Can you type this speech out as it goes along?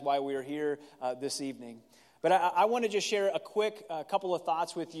why we are here this evening. But I want to just share a quick couple of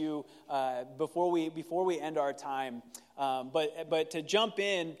thoughts with you before we end our time. But to jump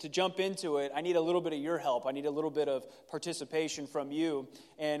into it, I need a little bit of your help. I need a little bit of participation from you,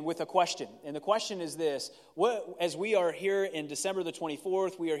 and with a question. And the question is this: as we are here in December the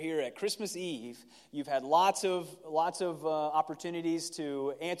 24th, we are here at Christmas Eve. You've had lots of opportunities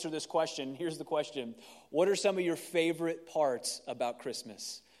to answer this question. Here's the question: what are some of your favorite parts about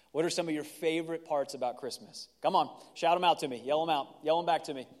Christmas? What are some of your favorite parts about Christmas? Come on, shout them out to me. Yell them out. Yell them back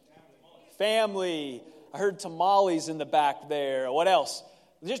to me. Family. I heard tamales in the back there. What else?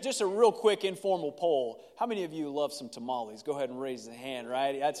 Just a real quick informal poll. How many of you love some tamales? Go ahead and raise the hand,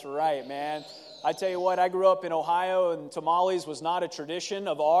 right? That's right, man. I tell you what, I grew up in Ohio, and tamales was not a tradition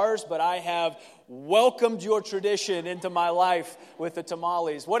of ours, but I have welcomed your tradition into my life with the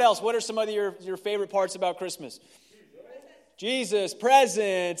tamales. What else? What are some of your favorite parts about Christmas? Jesus,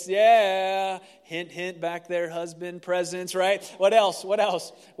 presents, yeah. Hint, hint back there, husband, presents, right? What else?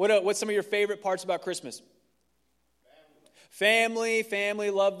 What's some of your favorite parts about Christmas? Family,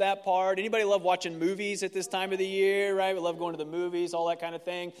 love that part. Anybody love watching movies at this time of the year, right? We love going to the movies, all that kind of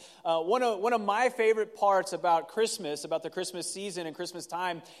thing. One of my favorite parts about Christmas, about the Christmas season and Christmas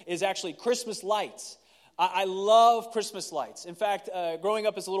time, is actually Christmas lights. I love Christmas lights. In fact, growing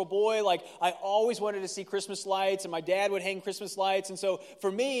up as a little boy, I always wanted to see Christmas lights, and my dad would hang Christmas lights. And so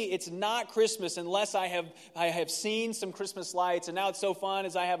for me, it's not Christmas unless I have seen some Christmas lights. And now it's so fun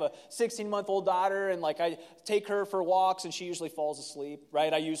as I have a 16-month-old daughter, and I take her for walks, and she usually falls asleep,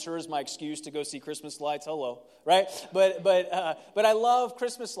 right? I use her as my excuse to go see Christmas lights. Hello, right? But I love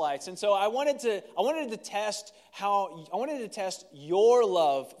Christmas lights, and so I wanted to test your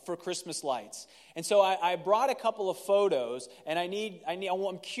love for Christmas lights. And so I brought a couple of photos, and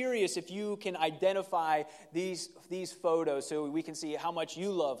I'm curious if you can identify these photos so we can see how much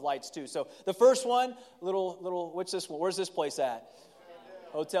you love lights too. So the first one, what's this one? Where's this place at?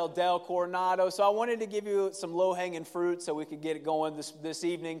 Hotel Del Coronado. So I wanted to give you some low-hanging fruit so we could get it going this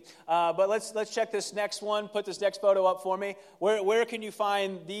evening. But let's check this next one. Put this next photo up for me. Where can you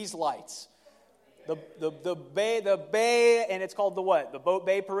find these lights? The bay, and it's called the what? The Boat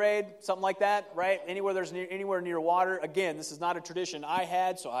Bay Parade, something like that, right? Anywhere near water. Again, this is not a tradition I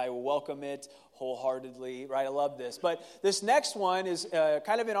had, so I welcome it wholeheartedly, right? I love this. But this next one is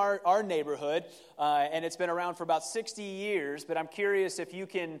kind of in our neighborhood, and it's been around for about 60 years. But I'm curious if you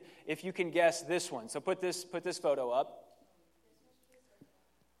can guess this one. So put this photo up.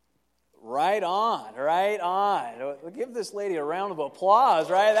 Right on. Give this lady a round of applause,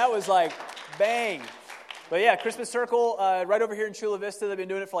 right? That was bang. But yeah, Christmas Circle, right over here in Chula Vista. They've been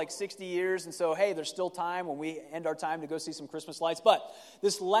doing it for 60 years. And so, hey, there's still time when we end our time to go see some Christmas lights. But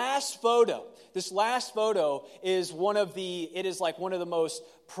this last photo is one of the most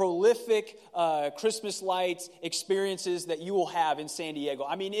prolific Christmas lights experiences that you will have in San Diego.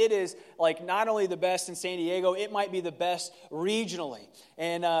 I mean, it is not only the best in San Diego, it might be the best regionally.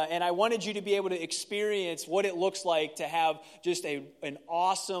 And I wanted you to be able to experience what it looks like to have just an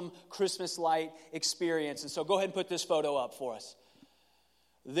awesome Christmas light experience. And so go ahead and put this photo up for us.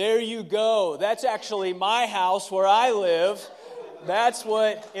 There you go. That's actually my house where I live. That's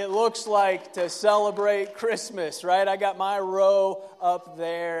what it looks like to celebrate Christmas, right? I got my row up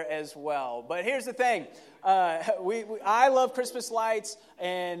there as well. But here's the thing. I love Christmas lights,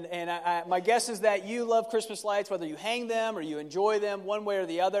 and my guess is that you love Christmas lights, whether you hang them or you enjoy them one way or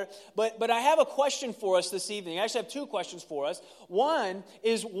the other. But I have a question for us this evening. I actually have two questions for us. One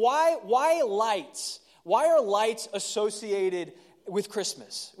is why lights? Why are lights associated with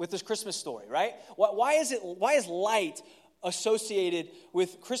Christmas, with this Christmas story, right? Why is light associated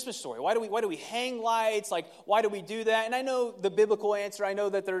with Christmas story? Why do we hang lights? Why do we do that? And I know the biblical answer. I know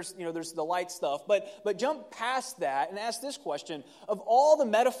that there's the light stuff, but jump past that and ask this question: of all the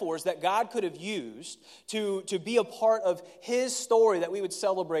metaphors that God could have used to be a part of his story that we would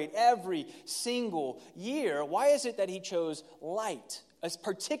celebrate every single year, why is it that he chose light, as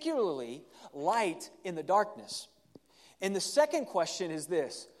particularly light in the darkness? And the second question is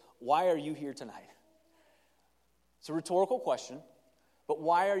this: why are you here tonight? It's a rhetorical question, but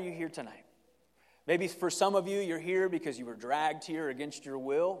why are you here tonight? Maybe for some of you, you're here because you were dragged here against your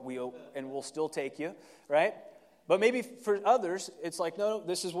will, and we'll still take you, right? But maybe for others, it's no,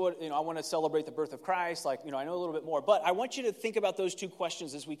 this is what, I want to celebrate the birth of Christ. I know a little bit more. But I want you to think about those two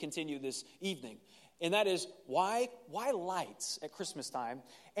questions as we continue this evening. And that is, why lights at Christmas time?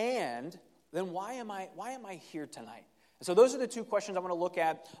 And then why am I here tonight? So those are the two questions I want to look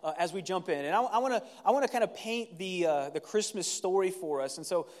at as we jump in. And I want to kind of paint the Christmas story for us. And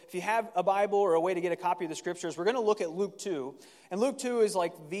so if you have a Bible or a way to get a copy of the Scriptures, we're going to look at Luke 2. And Luke 2 is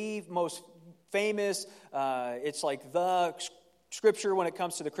like the most famous, it's like the Scripture when it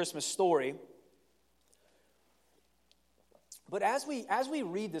comes to the Christmas story. But as we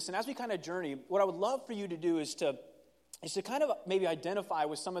read this and as we kind of journey, what I would love for you to do is to kind of maybe identify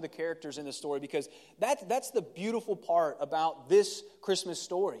with some of the characters in the story, because that's the beautiful part about this Christmas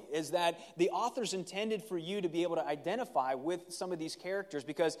story, is that the authors intended for you to be able to identify with some of these characters,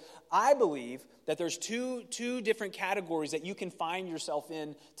 because I believe that there's two different categories that you can find yourself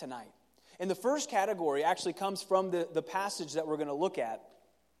in tonight. And the first category actually comes from the passage that we're going to look at.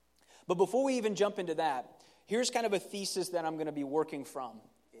 But before we even jump into that, here's kind of a thesis that I'm going to be working from,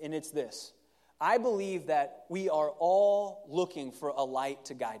 and it's this. I believe that we are all looking for a light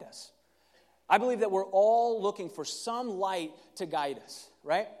to guide us. I believe that we're all looking for some light to guide us,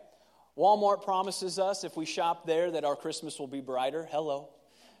 right? Walmart promises us if we shop there that our Christmas will be brighter. Hello,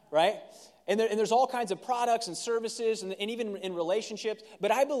 right? And there's all kinds of products and services and even in relationships.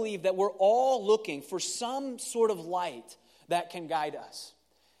 But I believe that we're all looking for some sort of light that can guide us.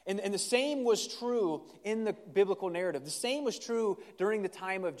 And the same was true in the biblical narrative. The same was true during the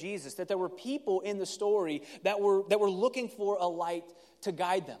time of Jesus, that there were people in the story that were looking for a light to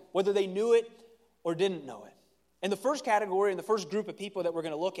guide them, whether they knew it or didn't know it. And the first category and the first group of people that we're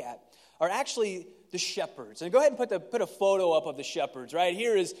going to look at are actually the shepherds. And go ahead and put a photo up of the shepherds, right?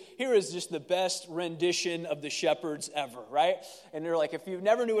 Here is just the best rendition of the shepherds ever, right? And they're like, if you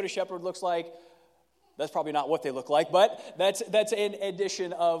never knew what a shepherd looks like, that's probably not what they look like, but that's an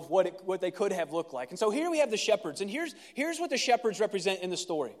addition of what they could have looked like. And so here we have the shepherds, and here's what the shepherds represent in the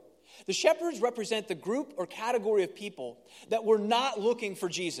story. The shepherds represent the group or category of people that were not looking for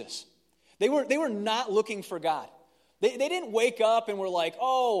Jesus. They were not looking for God. They didn't wake up and were like,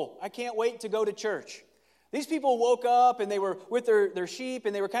 oh, I can't wait to go to church. These people woke up and they were with their sheep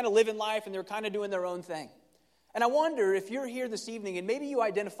and they were kind of living life and they were kind of doing their own thing. And I wonder if you're here this evening and maybe you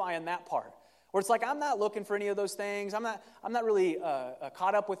identify in that part, where it's like, I'm not looking for any of those things. I'm not really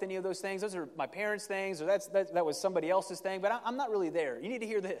caught up with any of those things. Those are my parents' things, or that was somebody else's thing, but I'm not really there. You need to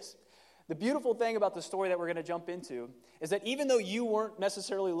hear this. The beautiful thing about the story that we're going to jump into is that even though you weren't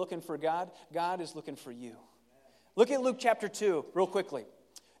necessarily looking for God, God is looking for you. Look at Luke chapter 2 real quickly.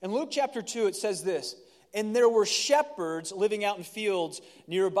 In Luke chapter 2, it says this, and there were shepherds living out in fields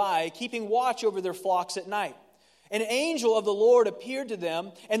nearby, keeping watch over their flocks at night. An angel of the Lord appeared to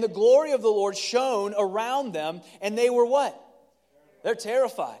them, and the glory of the Lord shone around them, and they were what? They're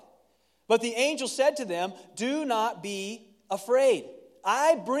terrified. But the angel said to them, do not be afraid.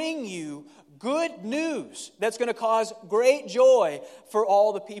 I bring you good news that's going to cause great joy for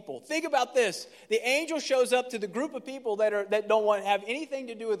all the people. Think about this. The angel shows up to the group of people that don't want to have anything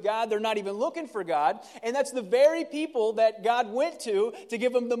to do with God. They're not even looking for God. And that's the very people that God went to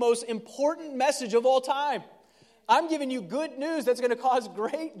give them the most important message of all time. I'm giving you good news that's going to cause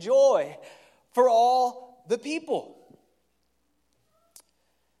great joy for all the people.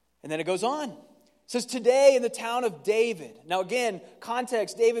 And then it goes on. It says, today in the town of David. Now again,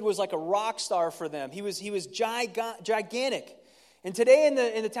 context, David was like a rock star for them. He was gigantic. And today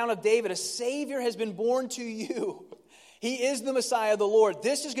in the town of David, a Savior has been born to you. He is the Messiah, the Lord.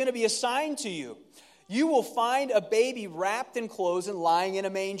 This is going to be a sign to you. You will find a baby wrapped in clothes and lying in a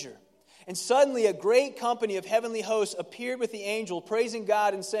manger. And suddenly a great company of heavenly hosts appeared with the angel, praising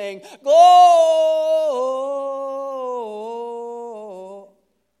God and saying, Glory!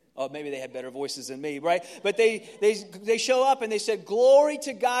 Oh, maybe they had better voices than me, right? But they show up and they said, glory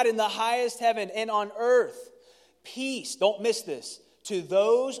to God in the highest heaven, and on earth, peace, don't miss this, to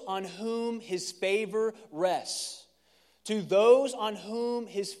those on whom his favor rests. To those on whom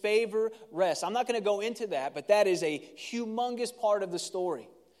his favor rests. I'm not going to go into that, but that is a humongous part of the story.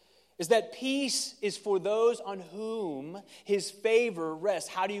 Is that peace is for those on whom his favor rests.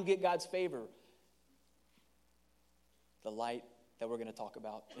 How do you get God's favor? The light that we're going to talk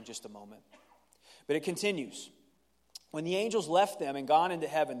about in just a moment. But it continues. When the angels left them and gone into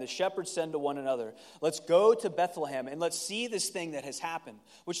heaven, the shepherds said to one another, let's go to Bethlehem and let's see this thing that has happened,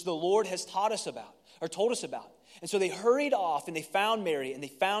 which the Lord has told us about. And so they hurried off and they found Mary and they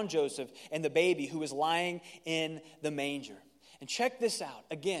found Joseph and the baby who was lying in the manger. And check this out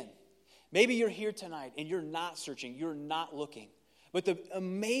again. Maybe you're here tonight and you're not searching, you're not looking. But the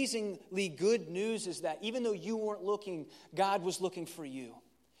amazingly good news is that even though you weren't looking, God was looking for you.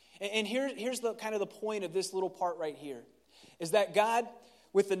 And here's the kind of the point of this little part right here, is that God,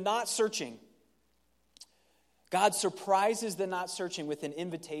 with the not searching, God surprises the not searching with an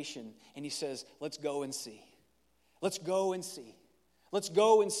invitation, and he says, let's go and see. Let's go and see. Let's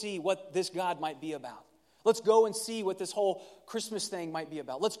go and see what this God might be about. Let's go and see what this whole Christmas thing might be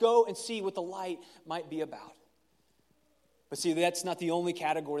about. Let's go and see what the light might be about. But see, that's not the only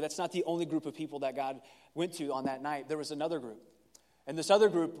category. That's not the only group of people that God went to on that night. There was another group. And this other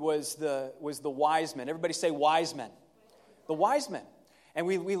group was the wise men. Everybody say wise men. The wise men. And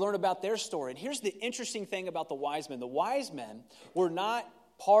we learn about their story. And here's the interesting thing about the wise men. The wise men were not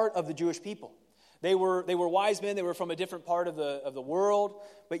part of the Jewish people. They were wise men. They were from a different part of the world.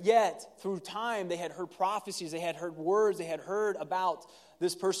 But yet, through time, they had heard prophecies. They had heard words. They had heard about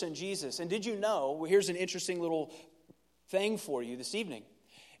this person, Jesus. And did you know, well, here's an interesting little thing for you this evening,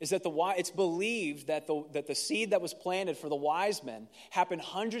 is that it's believed that the seed that was planted for the wise men happened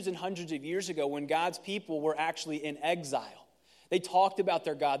hundreds and hundreds of years ago when God's people were actually in exile. They talked about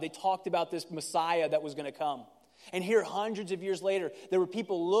their God. They talked about this Messiah that was going to come. And here, hundreds of years later, there were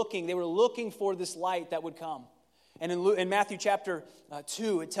people looking. They were looking for this light that would come. And in Matthew chapter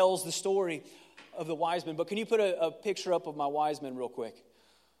 2, it tells the story of the wise men. But can you put a picture up of my wise men real quick?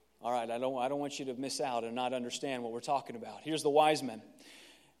 All right, I don't want you to miss out and not understand what we're talking about. Here's the wise men.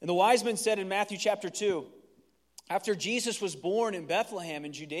 And the wise men said in Matthew chapter 2, after Jesus was born in Bethlehem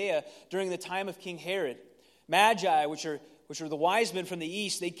in Judea during the time of King Herod, Magi, which are the wise men from the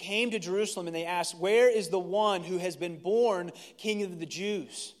east, they came to Jerusalem and they asked, where is the one who has been born King of the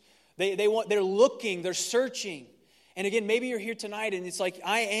Jews? They're looking, they're searching. And again, maybe you're here tonight and it's like,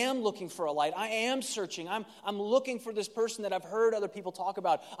 I am looking for a light. I am searching. I'm looking for this person that I've heard other people talk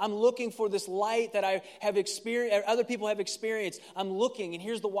about. I'm looking for this light that I have experienced, other people have experienced. I'm looking, and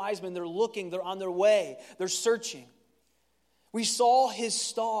here's the wise men. They're looking. They're on their way. They're searching. We saw his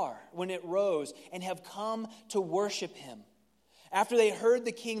star when it rose and have come to worship him. After they heard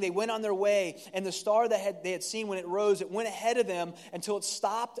the king, they went on their way, and the star that they had seen when it rose, it went ahead of them until it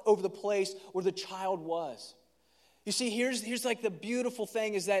stopped over the place where the child was. You see, here's like the beautiful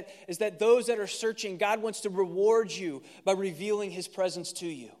thing is that those that are searching, God wants to reward you by revealing his presence to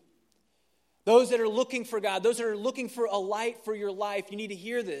you. Those that are looking for God, those that are looking for a light for your life, you need to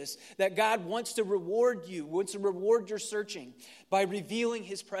hear this, that God wants to reward you, wants to reward your searching by revealing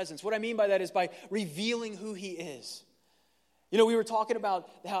his presence. What I mean by that is by revealing who he is. You know, we were talking about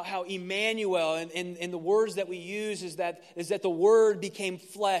how Emmanuel and the words that we use is that the word became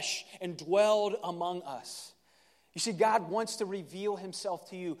flesh and dwelled among us. You see, God wants to reveal himself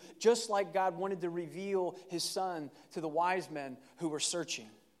to you, just like God wanted to reveal his son to the wise men who were searching.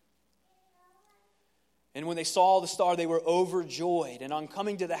 And when they saw the star, they were overjoyed. And on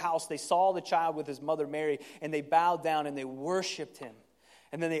coming to the house, they saw the child with his mother Mary, and they bowed down and they worshiped him.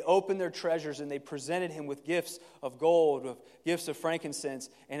 And then they opened their treasures and they presented him with gifts of gold, with gifts of frankincense,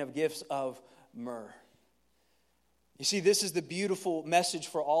 and of gifts of myrrh. You see, this is the beautiful message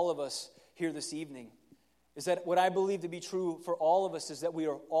for all of us here this evening. Is that what I believe to be true for all of us is that we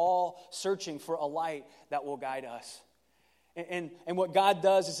are all searching for a light that will guide us. And what God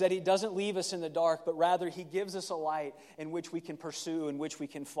does is that he doesn't leave us in the dark, but rather he gives us a light in which we can pursue, in which we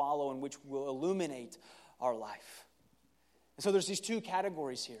can follow, in which will illuminate our life. And so there's these two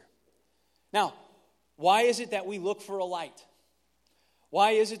categories here. Now, why is it that we look for a light?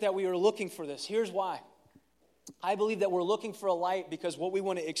 Why is it that we are looking for this? Here's why. I believe that we're looking for a light because what we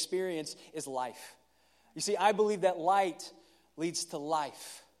want to experience is life. You see, I believe that light leads to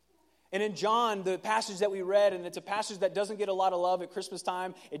life. And in John, the passage that we read, and it's a passage that doesn't get a lot of love at Christmas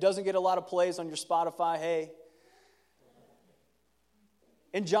time. It doesn't get a lot of plays on your Spotify. Hey.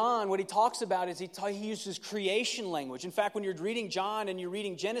 In John, what he talks about is he uses creation language. In fact, when you're reading John and you're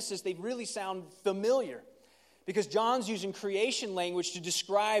reading Genesis, they really sound familiar. Because John's using creation language to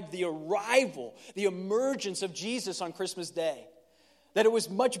describe the arrival, the emergence of Jesus on Christmas Day. That it was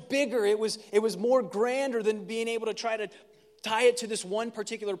much bigger, it was more grander than being able to try to tie it to this one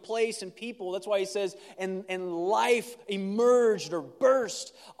particular place and people. That's why he says, and life emerged or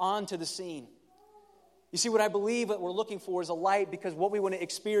burst onto the scene. You see, what I believe that we're looking for is a light because what we want to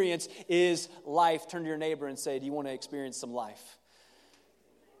experience is life. Turn to your neighbor and say, do you want to experience some life?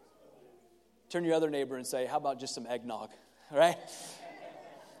 Turn to your other neighbor and say, how about just some eggnog? All right?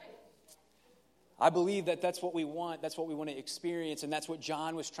 I believe that that's what we want. That's what we want to experience. And that's what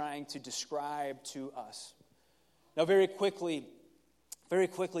John was trying to describe to us. Now, very quickly,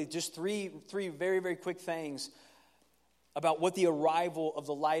 just three very, very quick things about what the arrival of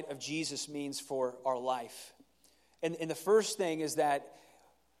the light of Jesus means for our life. And the first thing is that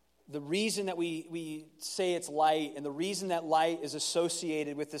the reason that we say it's light and the reason that light is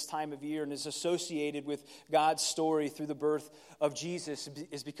associated with this time of year and is associated with God's story through the birth of Jesus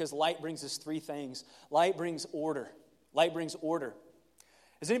is because light brings us three things. Light brings order. Light brings order.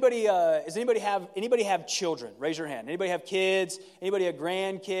 Anybody have children? Raise your hand. Anybody have kids? Anybody a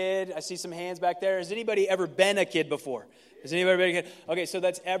grandkid? I see some hands back there. Has anybody ever been a kid before? Has anybody been a kid? Okay, so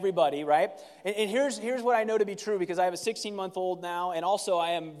that's everybody, right? And here's what I know to be true, because I have a 16-month-old now, and also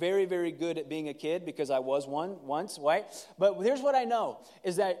I am very, very good at being a kid because I was one once, right? But here's what I know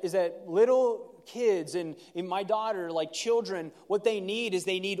is that little kids and my daughter, like children, what they need is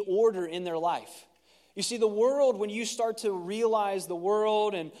they need order in their life. You see, the world, when you start to realize the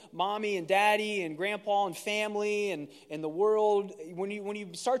world and mommy and daddy and grandpa and family and the world, when you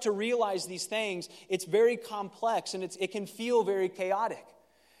start to realize these things, it's very complex and it can feel very chaotic.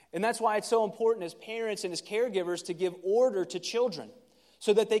 And that's why it's so important as parents and as caregivers to give order to children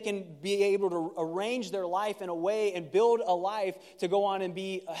so that they can be able to arrange their life in a way and build a life to go on and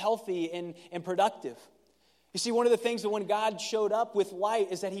be healthy and productive. You see, one of the things that when God showed up with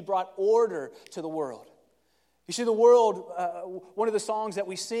light is that he brought order to the world. You see, the world, one of the songs that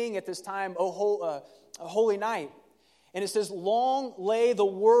we sing at this time, Holy Night, and it says, long lay the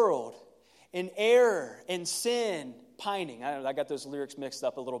world in error and sin pining. I got those lyrics mixed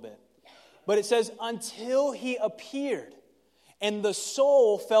up a little bit. But it says, until he appeared, and the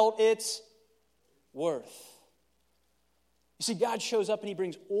soul felt its worth. You see, God shows up and he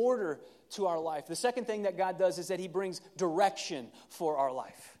brings order to our life. The second thing that God does is that he brings direction for our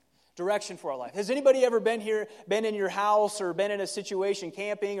life. Direction for our life. Has anybody ever been in your house or been in a situation,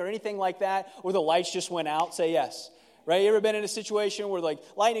 camping or anything like that, where the lights just went out? Say yes. Right? You ever been in a situation where like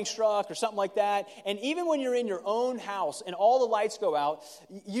lightning struck or something like that? And even when you're in your own house and all the lights go out,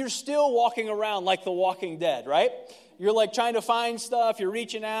 you're still walking around like the Walking Dead, right? You're like trying to find stuff. You're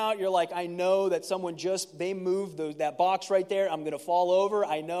reaching out. You're like, I know that someone they moved that box right there. I'm going to fall over.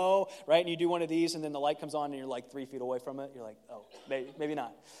 I know, right? And you do one of these and then the light comes on and you're like 3 feet away from it. You're like, oh, maybe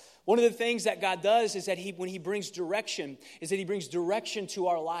not. One of the things that God does is that when he brings direction, to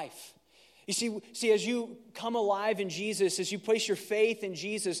our life. You see, as you come alive in Jesus, as you place your faith in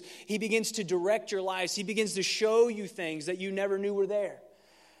Jesus, he begins to direct your lives. He begins to show you things that you never knew were there.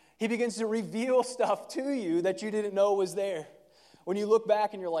 He begins to reveal stuff to you that you didn't know was there. When you look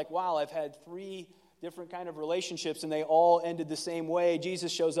back and you're like, wow, I've had 3 different kind of relationships and they all ended the same way.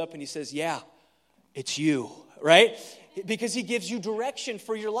 Jesus shows up and he says, yeah, it's you, right? Because he gives you direction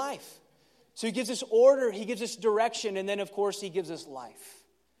for your life. So he gives us order, he gives us direction, and then of course he gives us life.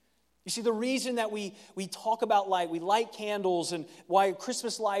 You see, the reason that we talk about light, we light candles, and why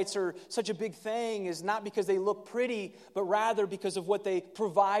Christmas lights are such a big thing is not because they look pretty, but rather because of what they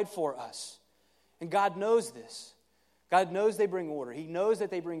provide for us. And God knows this. God knows they bring order. He knows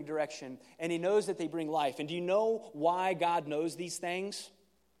that they bring direction, and he knows that they bring life. And do you know why God knows these things,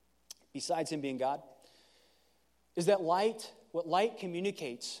 besides him being God? Is that what light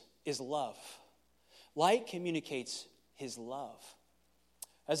communicates is love. Light communicates his love.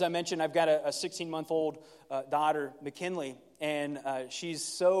 As I mentioned, I've got a 16-month-old daughter, McKinley, and she's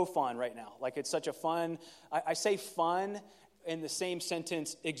so fun right now. Like, it's such a fun, I say fun in the same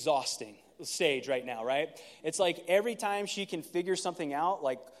sentence, exhausting stage right now, right? It's like every time she can figure something out,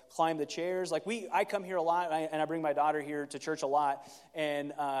 like climb the chairs. Like I come here a lot, and I bring my daughter here to church a lot,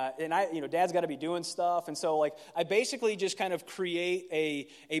 and Dad's got to be doing stuff, and so like I basically just kind of create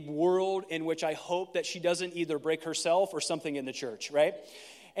a world in which I hope that she doesn't either break herself or something in the church, right?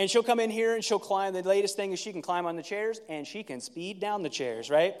 And she'll come in here and she'll climb. The latest thing is she can climb on the chairs and she can speed down the chairs,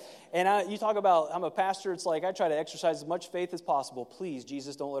 right? And you talk about, I'm a pastor. It's like I try to exercise as much faith as possible. Please,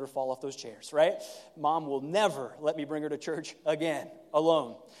 Jesus, don't let her fall off those chairs, right? Mom will never let me bring her to church again,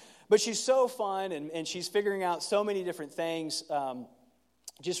 alone. But she's so fun and she's figuring out so many different things.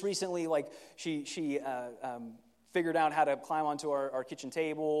 Just recently, like she figured out how to climb onto our kitchen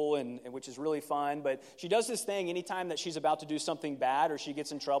table, and which is really fun. But she does this thing anytime that she's about to do something bad or she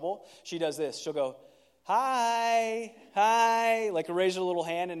gets in trouble. She does this. She'll go, hi, like raise her little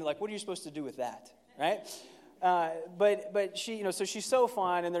hand, and like, what are you supposed to do with that, right? But she, so she's so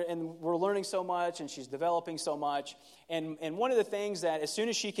fun, and we're learning so much, and she's developing so much. And one of the things that as soon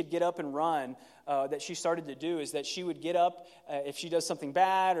as she could get up and run, that she started to do is that she would get up if she does something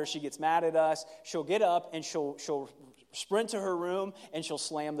bad or she gets mad at us. She'll get up and she'll sprint to her room and she'll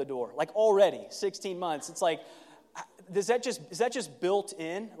slam the door. Like already 16 months, it's like, is that just built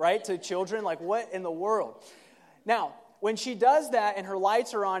in, right, to children? Like what in the world? Now, when she does that and her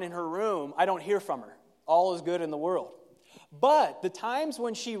lights are on in her room, I don't hear from her. All is good in the world. But the times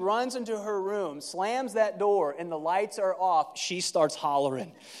when she runs into her room, slams that door, and the lights are off, she starts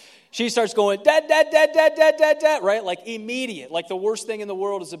hollering. She starts going, da, da, da, da, da, da, da, right? Like immediate, like the worst thing in the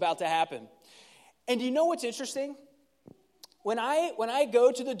world is about to happen. And do you know what's interesting? When I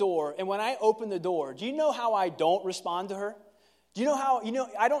go to the door and when I open the door, do you know how I don't respond to her? Do you know how,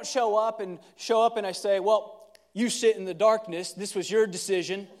 I don't show up and I say, well, you sit in the darkness. This was your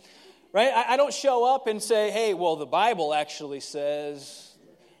decision, right? I don't show up and say, hey, well, the Bible actually says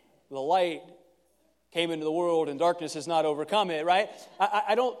the light came into the world and darkness has not overcome it, right?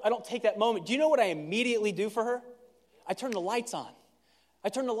 I don't take that moment. Do you know what I immediately do for her? I turn the lights on.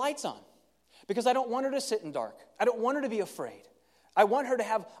 Because I don't want her to sit in dark. I don't want her to be afraid. I want her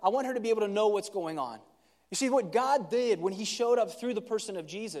to be able to know what's going on. You see, what God did when he showed up through the person of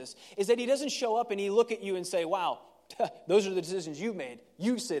Jesus is that he doesn't show up and he look at you and say, wow, those are the decisions you've made.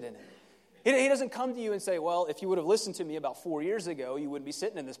 You sit in it. He doesn't come to you and say, well, if you would have listened to me about 4 years ago, you wouldn't be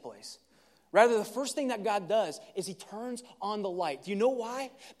sitting in this place. Rather, the first thing that God does is he turns on the light. Do you know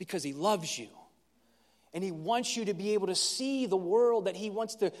why? Because he loves you. And he wants you to be able to see the world that he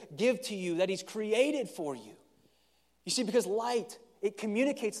wants to give to you, that he's created for you. You see, because light, it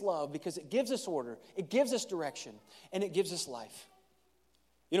communicates love because it gives us order, it gives us direction, and it gives us life.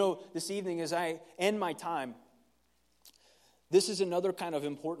 This evening as I end my time, this is another kind of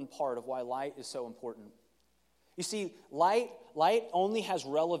important part of why light is so important. You see, light only has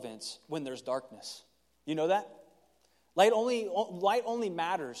relevance when there's darkness. You know that? Light only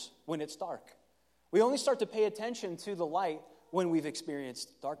matters when it's dark. We only start to pay attention to the light when we've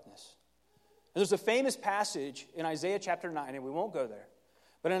experienced darkness. And there's a famous passage in Isaiah chapter 9, and we won't go there.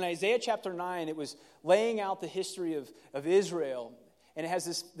 But in Isaiah chapter 9, it was laying out the history of Israel. And it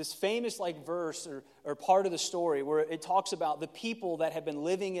has this famous verse or part of the story where it talks about the people that have been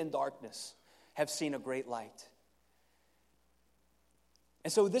living in darkness have seen a great light.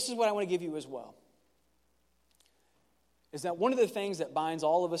 And so this is what I want to give you as well. Is that one of the things that binds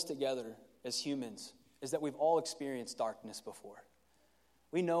all of us together as humans is that we've all experienced darkness before.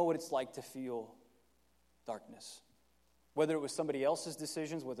 We know what it's like to feel darkness. Whether it was somebody else's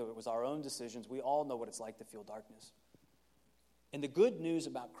decisions, whether it was our own decisions, we all know what it's like to feel darkness. And the good news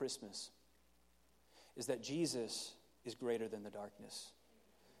about Christmas is that Jesus is greater than the darkness.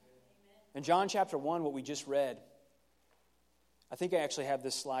 In John chapter 1, what we just read, I think I actually have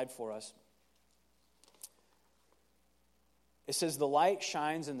this slide for us. It says, the light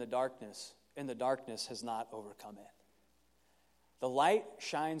shines in the darkness, and the darkness has not overcome it. The light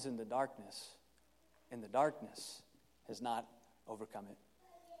shines in the darkness, and the darkness has not overcome it.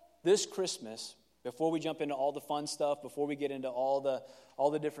 This Christmas, before we jump into all the fun stuff, before we get into all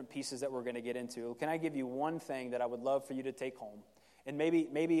the different pieces that we're going to get into, can I give you one thing that I would love for you to take home? And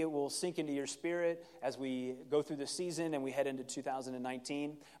maybe it will sink into your spirit as we go through the season and we head into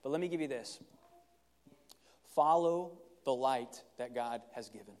 2019. But let me give you this. Follow the light that God has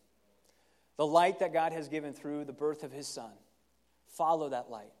given. The light that God has given through the birth of his son. Follow that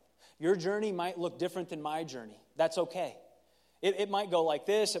light. Your journey might look different than my journey. That's okay. It might go like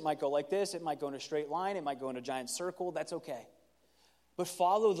this. It might go like this. It might go in a straight line. It might go in a giant circle. That's okay. But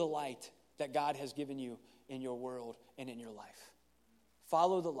follow the light that God has given you in your world and in your life.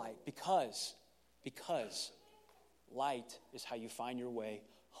 Follow the light because light is how you find your way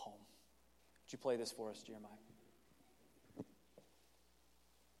home. Would you play this for us, Jeremiah?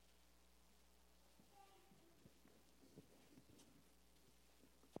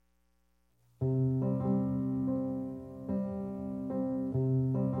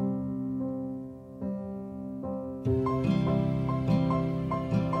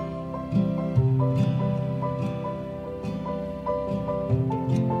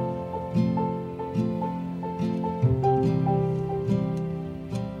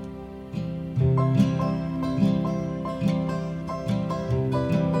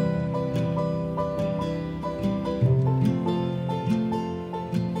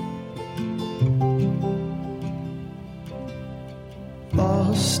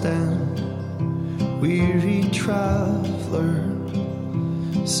 Lost and weary traveler,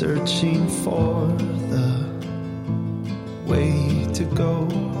 searching for the way to go.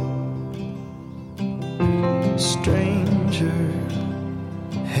 Stranger,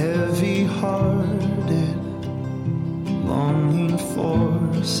 heavy-hearted, longing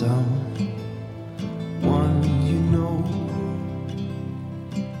for someone you know.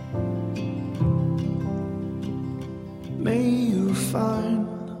 May you find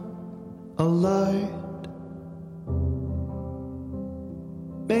a light.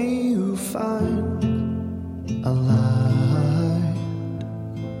 May you find a light.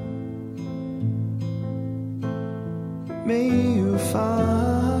 May you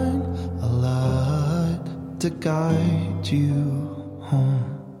find a light to guide you home.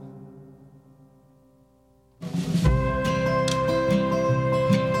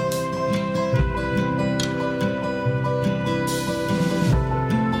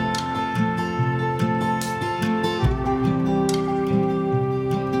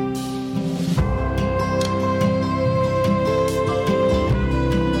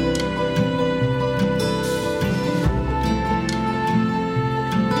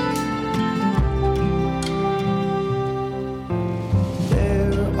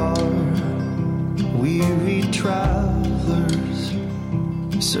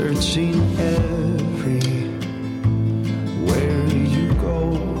 searching everywhere you go.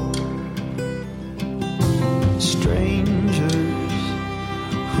 Strangers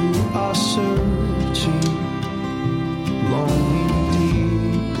who are searching, longing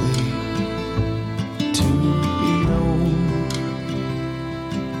deeply to be known.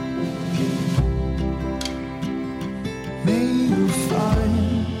 May you find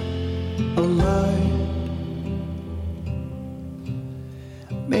a light.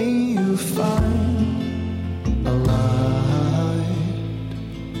 May you find a light.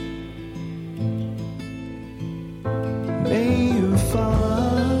 May you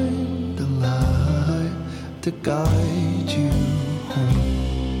find a light to guide you home.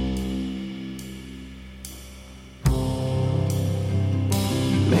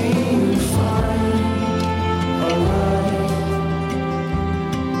 May you find a light.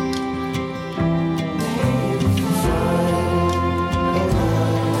 May you find a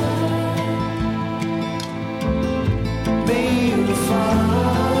light. May you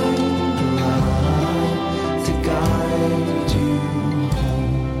find a light to guide you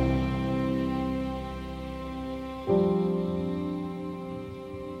home.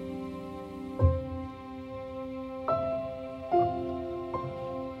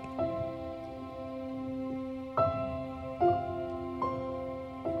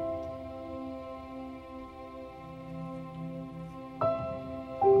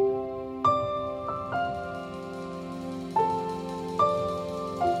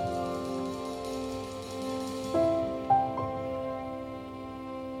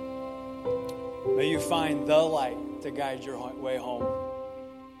 May you find the light to guide your way home.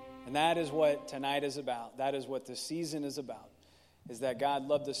 And that is what tonight is about. That is what this season is about. Is that God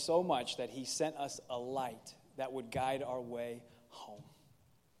loved us so much that he sent us a light that would guide our way home.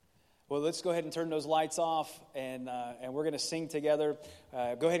 Well, let's go ahead and turn those lights off, and we're going to sing together.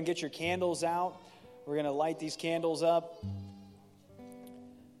 Go ahead and get your candles out. We're going to light these candles up.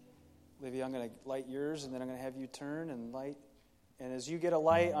 Olivia, I'm going to light yours, and then I'm going to have you turn and light. And as you get a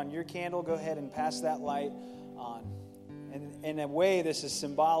light on your candle, go ahead and pass that light on. And in a way, this is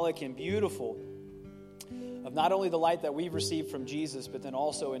symbolic and beautiful of not only the light that we've received from Jesus, but then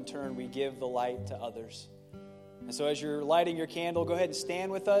also in turn we give the light to others. And so as you're lighting your candle, go ahead and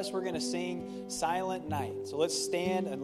stand with us. We're going to sing Silent Night. So let's stand and